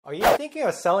Are you thinking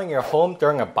of selling your home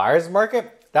during a buyer's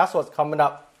market? That's what's coming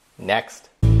up next.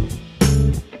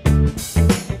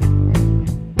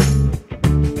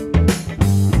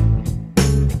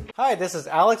 Hi, this is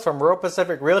Alex from Rural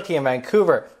Pacific Realty in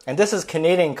Vancouver, and this is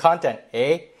Canadian content,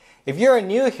 eh? If you're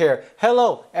new here,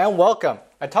 hello and welcome.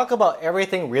 I talk about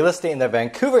everything real estate in the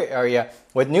Vancouver area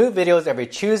with new videos every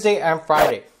Tuesday and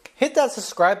Friday. Hit that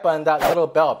subscribe button, that little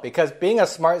bell, because being a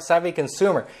smart, savvy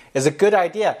consumer is a good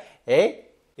idea, eh?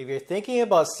 If you're thinking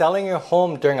about selling your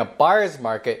home during a buyer's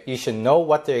market, you should know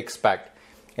what to expect.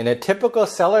 In a typical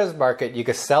seller's market, you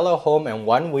could sell a home in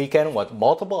one weekend with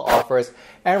multiple offers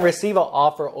and receive an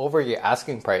offer over your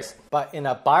asking price. But in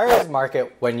a buyer's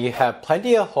market, when you have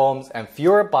plenty of homes and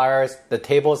fewer buyers, the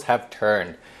tables have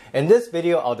turned. In this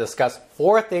video, I'll discuss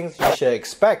 4 things you should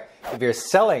expect if you're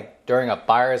selling during a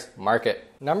buyer's market.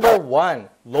 Number 1,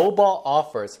 lowball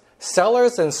offers.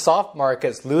 Sellers in soft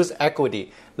markets lose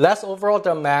equity. Less overall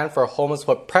demand for homes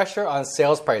put pressure on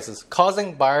sales prices,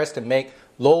 causing buyers to make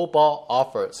lowball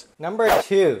offers. Number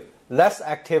 2, less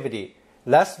activity,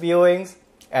 less viewings,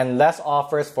 and less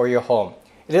offers for your home.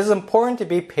 It is important to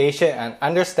be patient and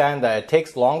understand that it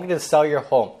takes longer to sell your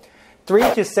home.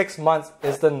 3 to 6 months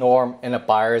is the norm in a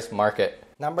buyer's market.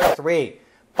 Number 3,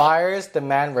 buyers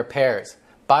demand repairs.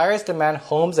 Buyers demand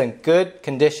homes in good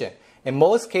condition. In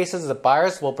most cases, the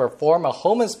buyers will perform a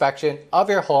home inspection of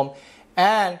your home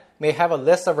and may have a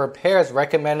list of repairs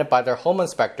recommended by their home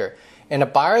inspector. In a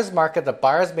buyer's market, the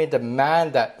buyers may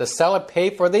demand that the seller pay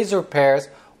for these repairs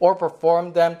or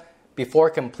perform them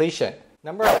before completion.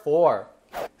 Number 4,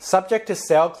 subject to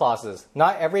sale clauses.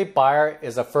 Not every buyer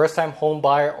is a first-time home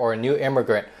buyer or a new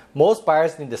immigrant. Most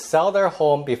buyers need to sell their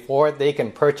home before they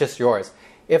can purchase yours.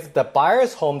 If the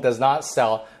buyer's home does not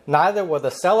sell, neither will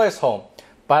the seller's home.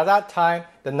 By that time,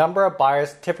 the number of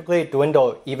buyers typically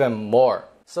dwindle even more.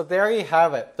 So there you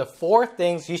have it, the 4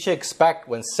 things you should expect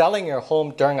when selling your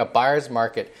home during a buyer's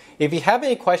market. If you have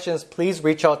any questions, please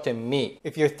reach out to me.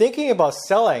 If you're thinking about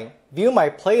selling, view my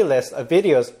playlist of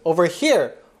videos over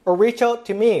here or reach out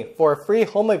to me for a free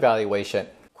home evaluation.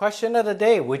 Question of the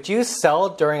day, would you sell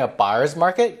during a buyer's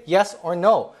market? Yes or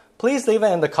no? Please leave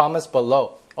it in the comments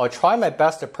below. I'll try my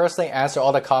best to personally answer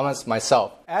all the comments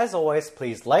myself. As always,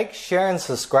 please like, share, and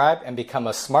subscribe and become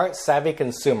a smart, savvy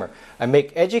consumer. I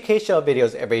make educational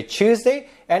videos every Tuesday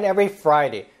and every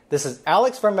Friday. This is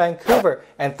Alex from Vancouver,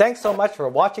 and thanks so much for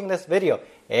watching this video.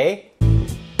 Eh?